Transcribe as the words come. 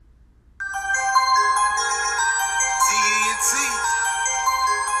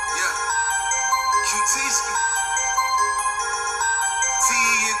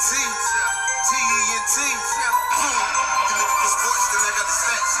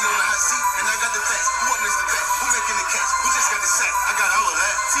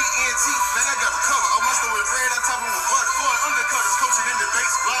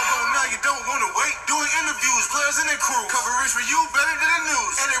for you better than the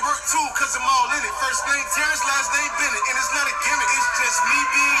news. And it worked too, cause I'm all in it. First name Terrence, last name Bennett. And it's not a gimmick, it's just me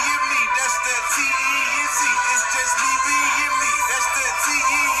being me. That's that T-E-N-T. It's just me being me. That's that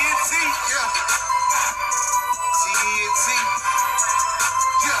T-E-N-T. Yeah. T-E-N-T.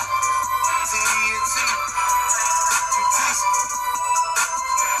 Yeah. T-E-N-T. Two T's.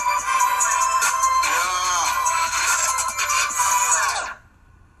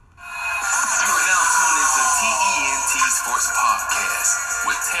 Sports Podcast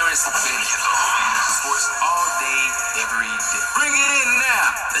with Terrence Bennett. Sports all day, every day. Bring it in now.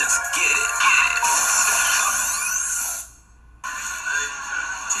 Let's get it.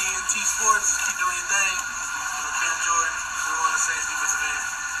 TNT Sports, keep doing your thing. Cam Jordan, we're on the same defensive end.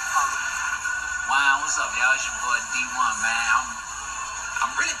 Wow, what's up, y'all? It's your boy D1, man.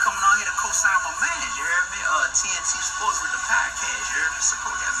 I'm really coming on here to co-sign my man. You heard me? TNT Sports with the podcast. You heard me?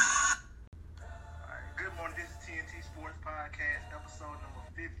 Support that man. Podcast episode number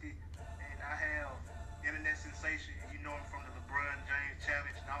 50, and I have internet sensation. You know him from the LeBron James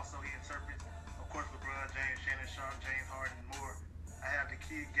Challenge, and also he interprets, of course, LeBron James, Shannon Sharp, James Harden, and more. I have the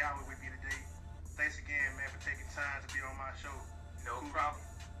Kid Galway with me today. Thanks again, man, for taking time to be on my show. No problem.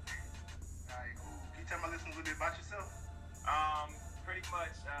 All right, cool. Can you tell my listeners a little bit about yourself? Pretty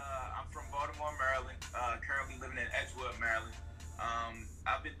much, I'm from Baltimore, Maryland. Currently living in Edgewood, Maryland.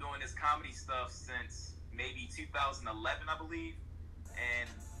 I've been doing this comedy stuff since maybe 2011, I believe, and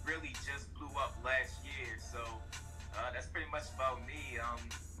really just blew up last year. So that's pretty much about me.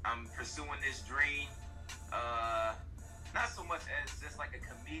 I'm pursuing this dream, not so much as just like a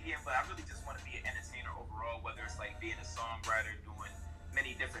comedian, but I really just want to be an entertainer overall, whether it's like being a songwriter, doing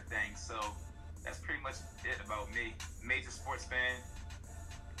many different things. So that's pretty much it about me. Major sports fan.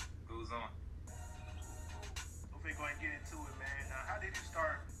 Goes on. We're going to get into it, man. Now, how did you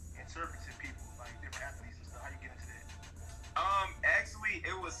start interpreting people, like different athletes and stuff? How you get into that? Actually,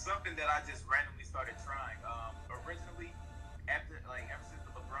 it was something that I just randomly started trying. Originally, ever since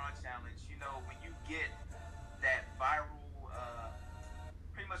the LeBron Challenge, you know, when you get that viral,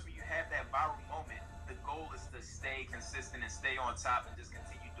 pretty much when you have that viral moment, the goal is to stay consistent and stay on top and just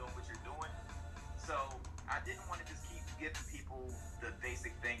continue doing what you're doing. So I didn't want to just keep giving people the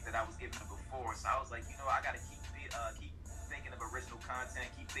basic things that I was giving them before. So I was like, you know, I got to keep thinking of original content,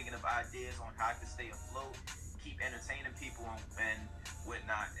 keep thinking of ideas on how I can stay afloat, keep entertaining people and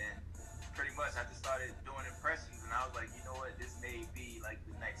whatnot. And pretty much I just started doing impressions, and I was like, you know what, this may be like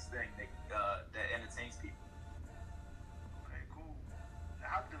the next thing that entertains people. Okay, cool. Now,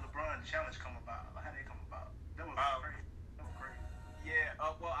 how did the LeBron Challenge come about? Like, how did it come about? That was crazy. That was crazy. Yeah.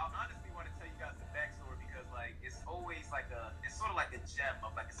 Well, I honestly want to tell you guys the backstory because like it's always like it's sort of like a gem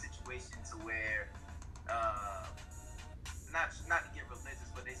of like a situation to where. Not to get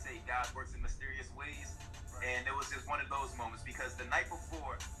religious, but they say God works in mysterious ways. Right. And it was just one of those moments because the night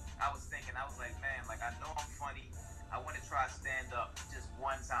before, I was like, man, like I know I'm funny. I want to try stand up just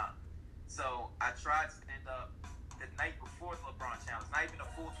one time. So I tried stand up the night before the LeBron Challenge, not even a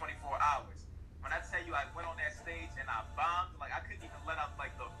full 24 hours. When I tell you I went on that stage and I bombed, like I couldn't even let out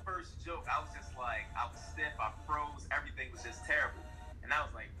like the first joke. I was just like, I was stiff, I froze, everything was just terrible. And I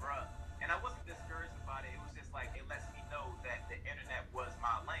was like, bruh. And I wasn't discouraged about it. It was just like, it lets me know that the internet was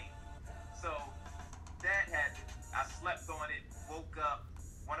my lane. So that happened. I slept on it, woke up.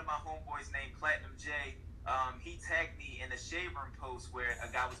 One of my homeboys named Platinum J, he tagged me in a Shade Room post where a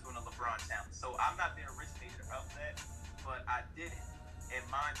guy was doing a LeBron Challenge. So I'm not the originator of that, but I did it. And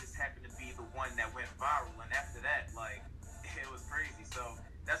mine just happened to be the one that went viral. And after that, like, it was crazy. So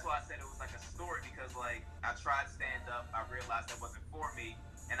that's why I said it was like a story because, like, I tried stand up. I realized that wasn't for me.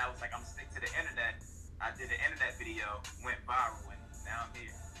 And I was like, I'm gonna stick to the internet. I did an internet video, went viral, and now I'm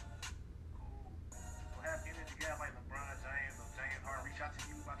here. Cool. Well, have any of you guys like LeBron James or James Harden reach out to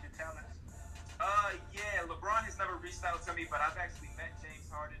you about your talents? Yeah, LeBron has never reached out to me, but I've actually met James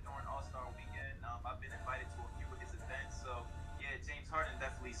Harden during All-Star Weekend. I've been invited to a few of his events, so yeah, James Harden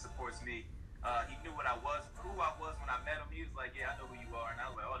definitely supports me. He knew who I was when I met him. He was like, yeah, I know who you are, and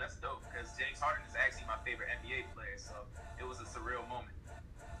I was like, oh, that's dope, because James Harden is actually my favorite NBA player, so it was a surreal moment.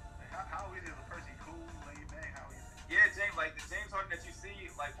 How is it as a person? Cool, laid back? How is it? Yeah, James, like the James Harden that you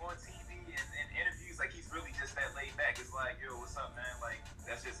see like on TV and interviews, like he's really just that laid back. It's like, yo, what's up, man? Like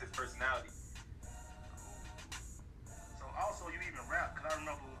that's just his personality. So also you even rap, cause I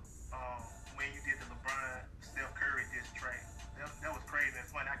remember when you did the LeBron Steph Curry diss track. That was crazy and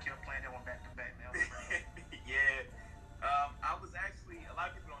funny. I kept playing that one back to back, man. Yeah. I was actually, a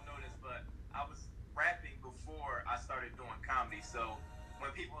lot of people don't know this, but I was rapping before I started doing comedy. So when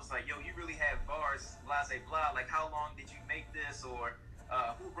people was like, yo, you really have bars, blah, blah, blah, like how long did you make this? Or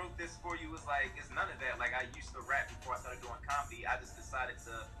who wrote this for you was like, it's none of that. Like, I used to rap before I started doing comedy. I just decided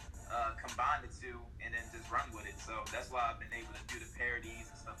to combine the two and then just run with it. So that's why I've been able to do the parodies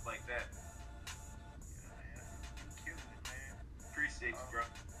and stuff like that. Yeah, man. You killing it, man. Appreciate you, bro.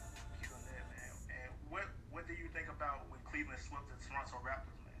 Killing that, man. And what do you think about when Cleveland swept the Toronto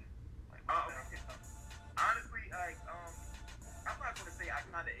Raptors, man? Like, Honestly, like, I'm not gonna say I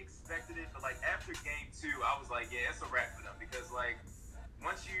kind of expected it, but like after game 2, I was like, yeah, it's a wrap for them because like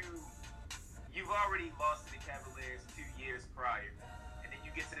once you've already lost to the Cavaliers 2 years prior, and then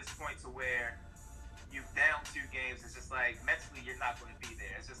you get to this point to where you've down 2 games, it's just like mentally you're not going to be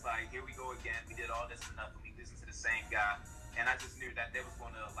there. It's just like, here we go again. We did all this for nothing. We listen to the same guy, and I just knew that was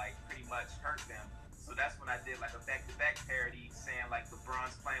going to like pretty much hurt them. So that's when I did like a back-to-back parody saying like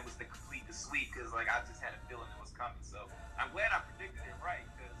LeBron's plan was to complete the sweep because like I just had a feeling it was coming. So I'm glad I predicted it right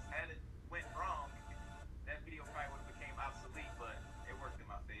because had it went wrong, that video probably would have became obsolete, but it worked in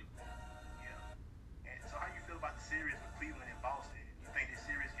my favor. Yeah. And so how you feel about the series with Cleveland and Boston? You think this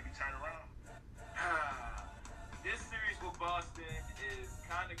series can be turned around? This series with Boston is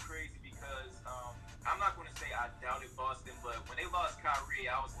kind of crazy because I'm not going to say I doubted Boston, but when they lost Kyrie,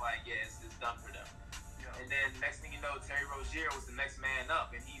 I was like, yeah, it's done for them. Yeah. And then next thing you know, Terry Rozier was the next man up,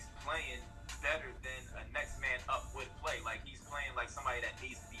 and he's playing better than a next man up would play. Like, he's playing like somebody that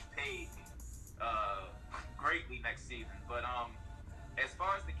needs to be paid greatly next season. But as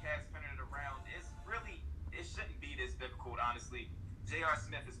far as the Cavs turning it around, it shouldn't be this difficult, honestly. J.R.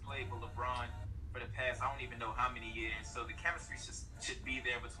 Smith has played with LeBron for the past, I don't even know how many years, so the chemistry should be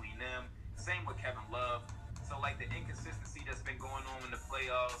there between them. Same with Kevin Love. So like the inconsistency that's been going on in the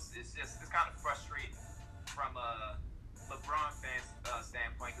playoffs, it's kind of frustrating from a LeBron fan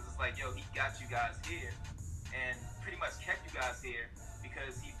standpoint because it's like, yo, he got you guys here and pretty much kept you guys here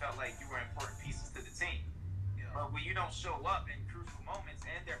because he felt like you were important pieces to the team. Yeah. But when you don't show up in crucial moments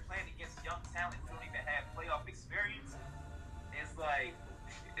and they're playing against young talent who don't even have playoff experience, it's like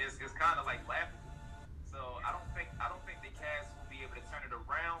it's kind of like laughable. So I don't think the Cavs will be able to turn it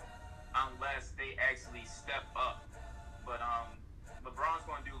around unless they actually step up. But LeBron's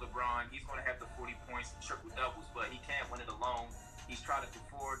going to do LeBron. He's going to have the 40 points, triple doubles, but he can't win it alone. He's tried it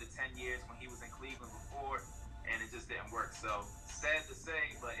before, the 10 years when he was in Cleveland before, and it just didn't work. So sad to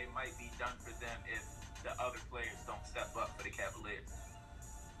say, but it might be done for them if the other players don't step up for the Cavaliers.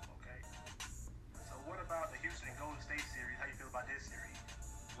 Okay. So what about the Houston and Golden State series? How you feel about this series?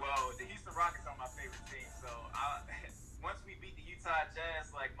 Well, the Houston Rockets are my favorite team. So once we beat the Utah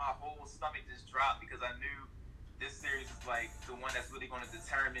Jazz, like my whole stomach just dropped because I knew this series is like the one that's really going to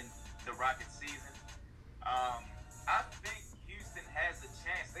determine the Rockets season. I think Houston has a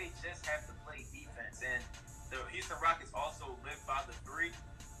chance. They just have to play defense. And the Houston Rockets also live by the 3.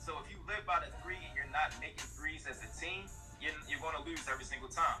 So if you live by the 3 and you're not making threes as a team, you're going to lose every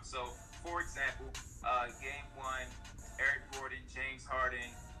single time. So, for example, game 1, Eric Gordon, James Harden,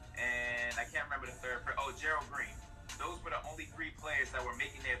 and I can't remember the third. Gerald Green. Those were the only 3 players that were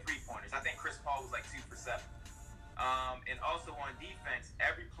making their 3-pointers. I think Chris Paul was like 2 for 7. And also on defense,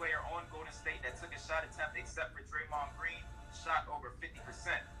 every player on Golden State that took a shot attempt except for Draymond Green shot over 50%.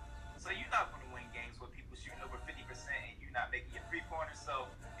 So you're not going to win games with people shooting over 50% and you're not making your 3-pointers. So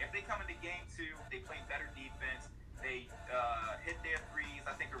if they come into game 2, they play better defense. They hit their threes.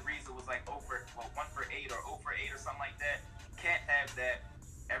 I think Ariza was like 1 for 8 or 0 for 8 or something like that. Can't have that.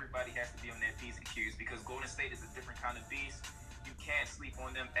 Everybody has to be on their P's and Q's because Golden State is a different kind of beast. You can't sleep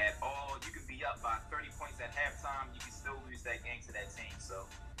on them at all. You can be up by 30 points at halftime. You can still lose that game to that team. So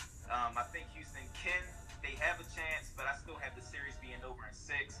I think Houston they have a chance, but I still have the series being over in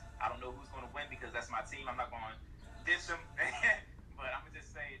 6. I don't know who's going to win because that's my team. I'm not going to dish them. But I'm going to just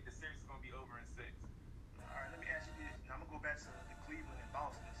say the series is going to be over in 6. All right, let me ask you this. Now, I'm going to go back to the Cleveland and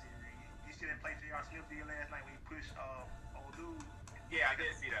Boston series. You see that play J.R. Smith did last night when he pushed old dude? Yeah, I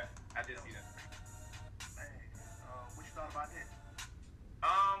did see that. Man, what you thought about that?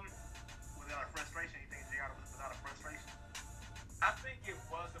 Was it out of frustration? You think J.R. was out of frustration? I think it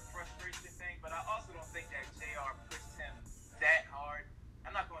was a frustration thing, but I also don't think that J.R. pushed him that hard.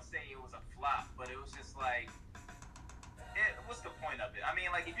 I'm not going to say it was a flop, but it was just like, what's the point of it? I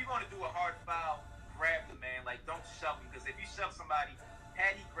mean, like, if you're going to do a hard foul, grab the man. Like, don't shove him, because if you shove somebody,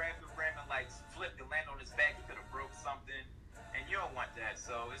 had he grabbed the rim and, like, flipped and landed on his back, he could have broke something, and you don't want that.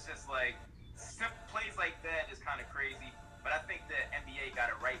 So it's just like, simple plays like that is kind of crazy. But I think the NBA got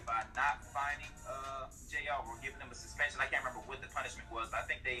it right by not fining JR or giving him a suspension. I can't remember what the punishment was, but I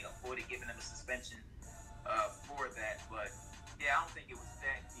think they avoided giving him a suspension for that. But yeah, I don't think it was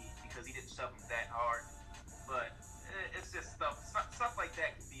that deep because he didn't shove him that hard. But it's just stuff like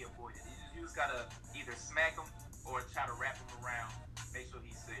that can be avoided. You just gotta either smack him or try to wrap him around make sure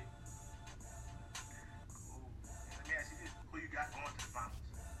he's safe. Cool. And let me ask you this: who you got going to the finals?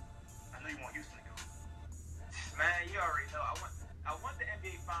 I know you want Houston to go. Man, you already know. I want the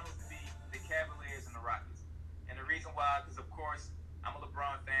NBA Finals to be the Cavaliers and the Rockets. And the reason why, because of course, I'm a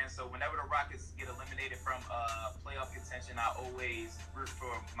LeBron fan, so whenever the Rockets get eliminated from playoff contention, I always root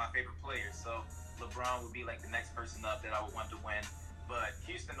for my favorite players. So LeBron would be like the next person up that I would want to win. But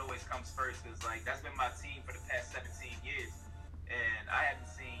Houston always comes first because like that's been my team for the past 17 years. And I haven't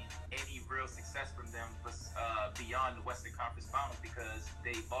seen any real success from them beyond the Western Conference Finals because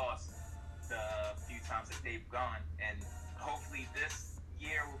they lost the few times that they've gone. And hopefully this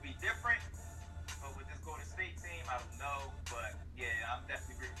year will be different. But with this Golden State team, I don't know. But yeah, I'm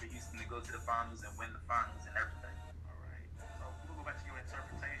definitely rooting for Houston to go to the finals and win the finals and everything. All right. So we'll go back to your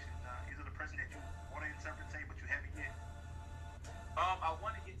interpretation. Is it a person that you want to interpret, but you haven't yet? I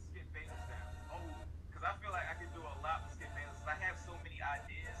want to get Skip Bayless down. Oh, because I feel like I can do a lot with Skip Bayless. I have so many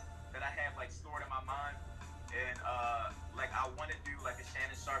ideas that I have like stored in my mind. And like I want to do like a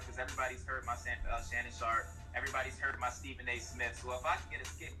Shannon Sharp because everybody's heard my Shannon Sharp. Everybody's heard my Stephen A. Smith. So if I can get a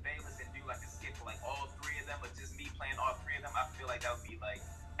Skip Bayless and do like a skit for like all three of them, or just me playing all three of them, I feel like that would be like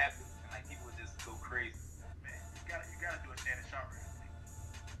epic, and like people would just go crazy. Man, you gotta do a Shannon Sharp real quick.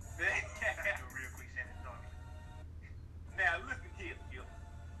 Do a real quick Shannon Sharp. Now listen here, Gil.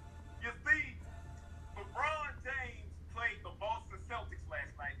 You see, LeBron James played the Boston Celtics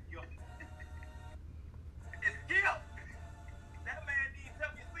last night, Gil. It's Gil. That man needs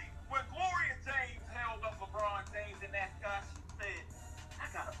help. You see, when Gloria James held up LeBron James in that sky, she said, I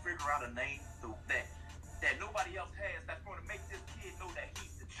gotta figure out a name that nobody else has that's gonna make this kid know that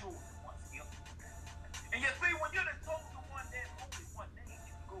he's the chosen one, Gil. And you see, when you're the chosen one, there's only one name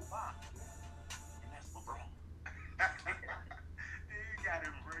you can go by, and that's LeBron. You got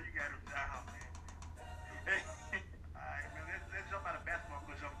him, bro. You got him down, man. Alright, man. Let's jump out of basketball.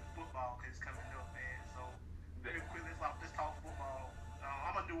 We're gonna jump to football because it's coming up, man. So, real quick, let's talk football.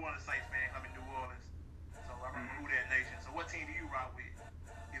 I'm a New Orleans Saints fan. I'm in New Orleans, so I remember who that nation. So, what team do you rock with?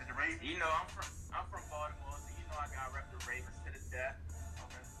 Is it the Ravens? You know, I'm from Baltimore, so you know I gotta rep the Ravens to the death.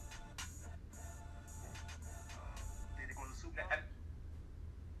 Okay. Did they go to the Super Bowl?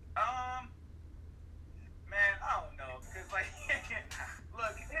 Man, I don't know, because like,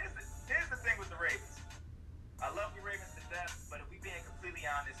 look, here's the thing with the Ravens. I love the Ravens to death, but if we being completely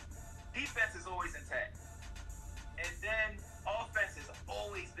honest, defense is always intact, and then offense has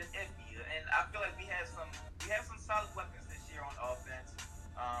always been iffy. And I feel like we have some solid weapons this year on offense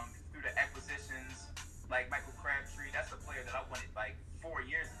through the acquisitions, like Michael Crabtree. That's a player that I wanted like 4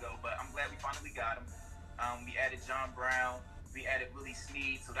 years ago, but I'm glad we finally got him. We added John Brown. We added Willie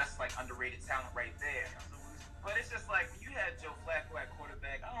Snead, so that's like underrated talent right there. But it's just like when you had Joe Flacco at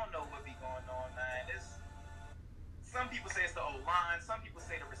quarterback, I don't know what be going on, man. Some people say it's the O-line, some people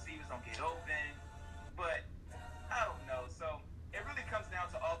say the receivers don't get open, but I don't know. So it really comes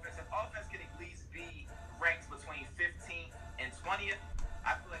down to offense. If offense can at least be ranked between 15th and 20th,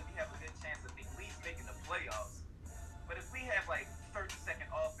 I feel like we have a good chance of at least making the playoffs. But if we have like 30-second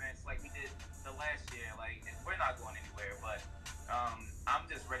offense like we did the last year, like we're not going anywhere. But I'm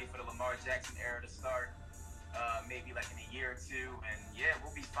just ready for the Lamar Jackson era to start, maybe like in a year or two, and yeah,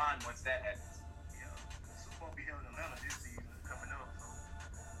 we'll be fine once that happens. Yeah, the Super Bowl be held in Atlanta this season coming up, so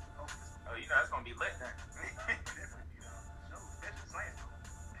hopefully. Oh, you know that's gonna be lit then. Definitely, show, especially Saints.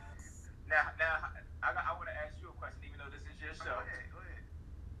 Now, I want to ask you a question, even though this is your show. Go ahead.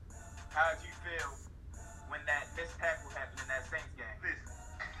 How did you feel when that missed tackle happened in that Saints game? Listen,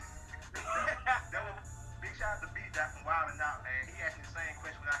 that was big shout out to B-Dot from Wild 'N Out, man. He asked me the same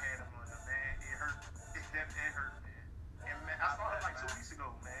question when I had him on there, man. It hurt. It hurt, man. And man, I saw it like 2 weeks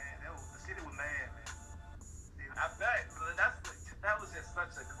ago, man. The city was mad, man. I bet. That was just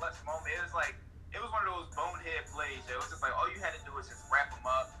such a clutch moment. It was one of those bonehead plays. It was just like all you had to do was just wrap them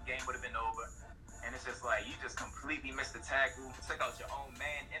up. Game would have been over. And it's just like you just completely missed the tackle, took out your own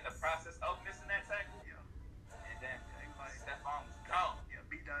man in the process of missing that tackle. Yeah. And then He was like, Stephon was gone. yeah,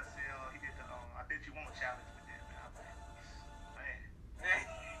 B-Dot said he did the I bet you won't challenge with that, man. I was like, man.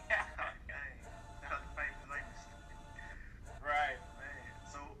 Dang. That was the famous language. Right. Man.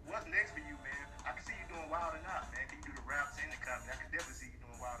 So what's next for you, man? I can see you doing Wild 'N Out, man. Can you do the raps and the comedy? I can definitely see you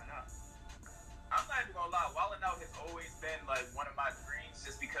doing Wild 'N Out. I'm not even gonna lie, Wild 'N Out has always been like one of my dreams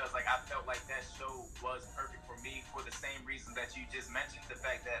just because like I felt like that show was perfect for me for the same reason that you just mentioned. The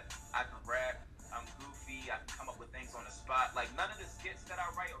fact that I can rap, I'm goofy, I can come up with things on the spot. Like none of the skits that I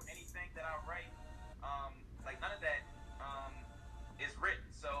write or anything that I write, like none of that is written.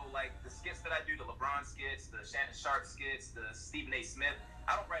 So like the skits that I do, the LeBron skits, the Shannon Sharp skits, the Stephen A. Smith,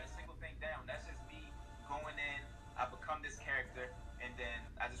 I don't write a single thing down. That's just me going in, I become this character, and then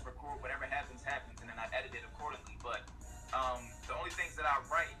I just record whatever happens, and then I edit it accordingly. But the only things that I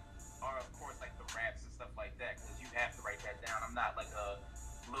write are, of course, like the raps and stuff like that, because you have to write that down. I'm not like a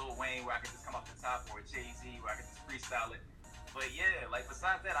Lil Wayne where I can just come off the top, or a Jay-Z where I can just freestyle it. But yeah, like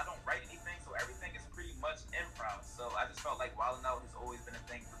besides that, I don't write anything, so everything is pretty much improv. So I just felt like Wildin' Out has always been a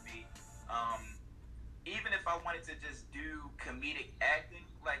thing for me. Even if I wanted to just do comedic acting,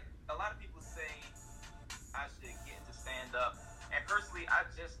 like a lot of people say I should get into stand-up, and personally, I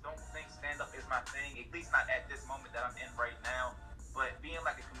just don't think stand-up is my thing, at least not at this moment that I'm in right now. But being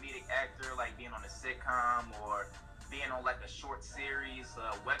like a comedic actor, like being on a sitcom or being on like a short series,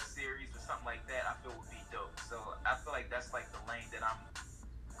 web series or something like that, I feel would be dope. So I feel like that's like the lane that I'm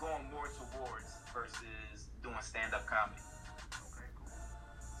going more towards versus doing stand-up comedy. Okay, cool.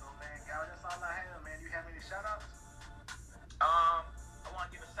 So man, Gal, that's all I have, man. You have any shout-outs? I want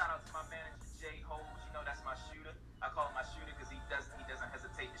to give a shout-out to my manager, Jay Holes. You know, that's my shooter. I call him my shooter because he doesn't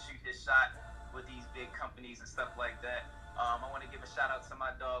hesitate to shoot his shot with these big companies and stuff like that. I want to give a shout-out to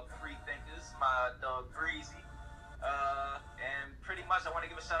my dog, Free Thinkers, my dog, Breezy. And pretty much I want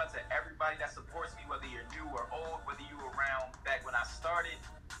to give a shout out to everybody that supports me, whether you're new or old, whether you were around back when I started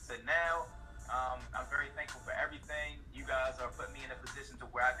to now. I'm very thankful for everything. You guys are putting me in a position to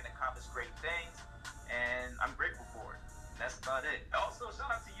where I can accomplish great things, and I'm grateful for it. That's about it. Also, shout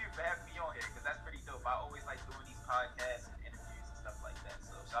out to you for having me on here, because that's pretty dope. I always like doing these podcasts and interviews and stuff like that.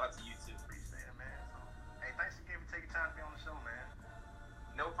 So shout out to you too. Appreciate it, man. So, hey, thanks again for taking time to be on the show, man.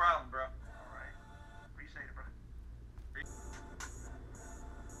 No problem, bro. All right. Appreciate it, bro.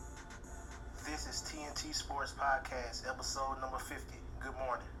 This is TNT Sports Podcast, episode number 50. Good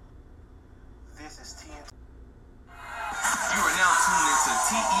morning. This is TNT. You are now tuned into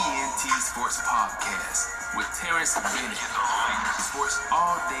TENT Sports Podcast with Terrence Bennett. Sports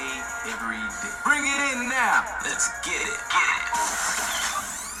all day, every day. Bring it in now. Let's get it.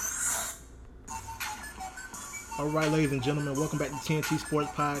 All right, ladies and gentlemen, welcome back to TNT Sports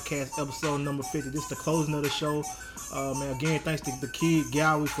Podcast, episode number 50. This is the closing of the show. Man, again, thanks to the Kid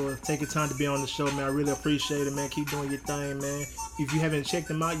Gallery for taking time to be on the show, man. I really appreciate it, man. Keep doing your thing, man. If you haven't checked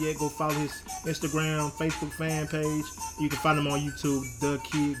him out yet, go follow his Instagram, Facebook fan page. You can find him on YouTube, The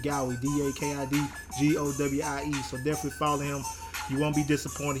Kid Gallery, DAKIDGOWIE. So definitely follow him. You won't be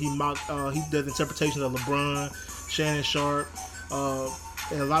disappointed. He does interpretations of LeBron, Shannon Sharp,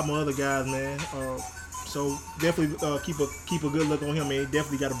 and a lot more other guys, man. So definitely keep a good look on him, man. He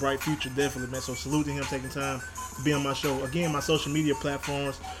definitely got a bright future, definitely, man. So salute to him taking time to be on my show. Again, my social media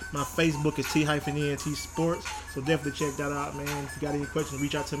platforms, my Facebook is T-ENT Sports. So definitely check that out, man. If you got any questions,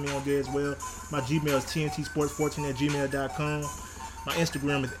 reach out to me on there as well. My Gmail is tntsports14@gmail.com. My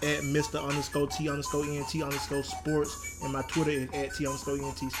Instagram is @Mr_T_ENT_sports. And my Twitter is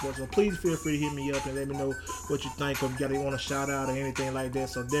 @T_ENT Sports. So please feel free to hit me up and let me know what you think, or if you want a shout out or anything like that.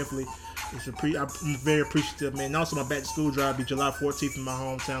 So definitely, I'm very appreciative, man. And also my back to school drive be July 14th in my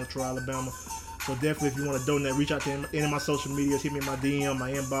hometown of Troy, Alabama. So definitely, if you want to donate, reach out to any of my social medias, hit me in my DM,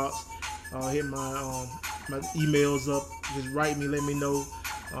 my inbox, hit my emails up. Just write me, let me know.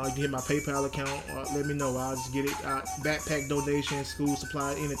 You can hit my PayPal account, let me know. I'll just get it. Backpack donations, school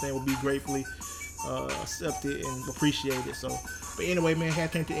supplies, anything will be gratefully accepted and appreciated. So, but anyway, man,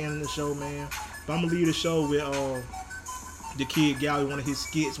 had came to the end of the show, man. But I'm gonna leave the show with the Kid Gallery, one of his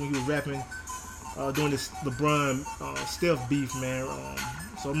skits when he was rapping during this LeBron Steph beef, man.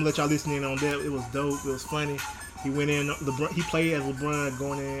 So I'm gonna let y'all listen in on that. It was dope. It was funny. He went in. He played as LeBron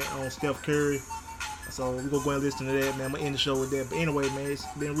going in on Steph Curry. So we're gonna go and listen to that, man. I'm gonna end the show with that. But anyway, man, it's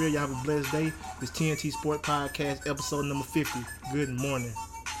been real. Y'all have a blessed day. It's TNT Sports Podcast, episode number 50. Good morning.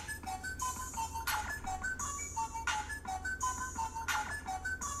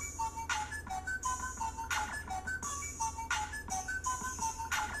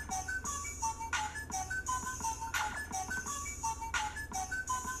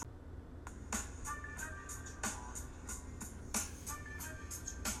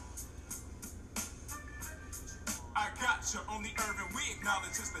 Only Irvin we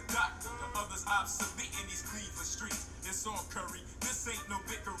acknowledge is the doctor. The others obsolete in these Cleveland streets. It's on Curry. This ain't no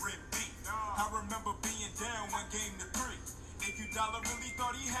bickering beef. I remember being down one game to 3. Iguodala really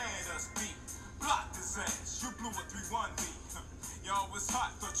thought he had us beat. Blocked his ass. You blew a 3-1 lead. Y'all was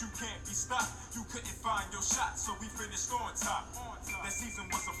hot, thought you can't be stopped. You couldn't find your shot, so we finished on top. That season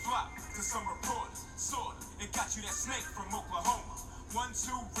was a flop to some reporters. Sorta. It got you that snake from Oklahoma.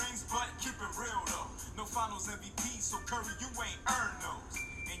 1-2 rings, but keep it real though. No finals MVP, so Curry, you ain't earned those.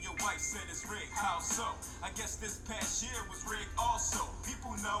 And your wife said it's rigged, how so? I guess this past year was rigged also.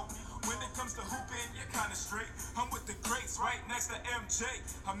 People know when the it comes to hooping, you're kinda straight. I'm with the greats, right next to MJ.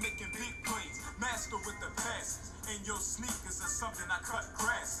 I'm making big plays, master with the passes. And your sneakers are something I cut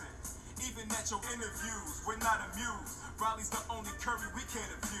grass in. Even at your interviews, we're not amused. Riley's the only Curry we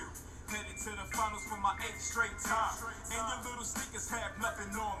can't view. Headed to the finals for my 8th straight time. And your little sneakers have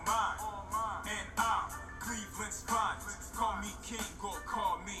nothing on mine. And I'm Cleveland's finest. Call me king or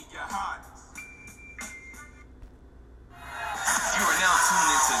call me your highness. You are now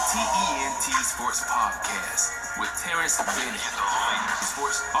tuned into TENT Sports Podcast with Terrence Bennett.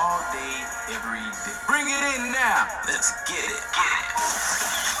 Sports all day, every day. Bring it in now. Let's get it.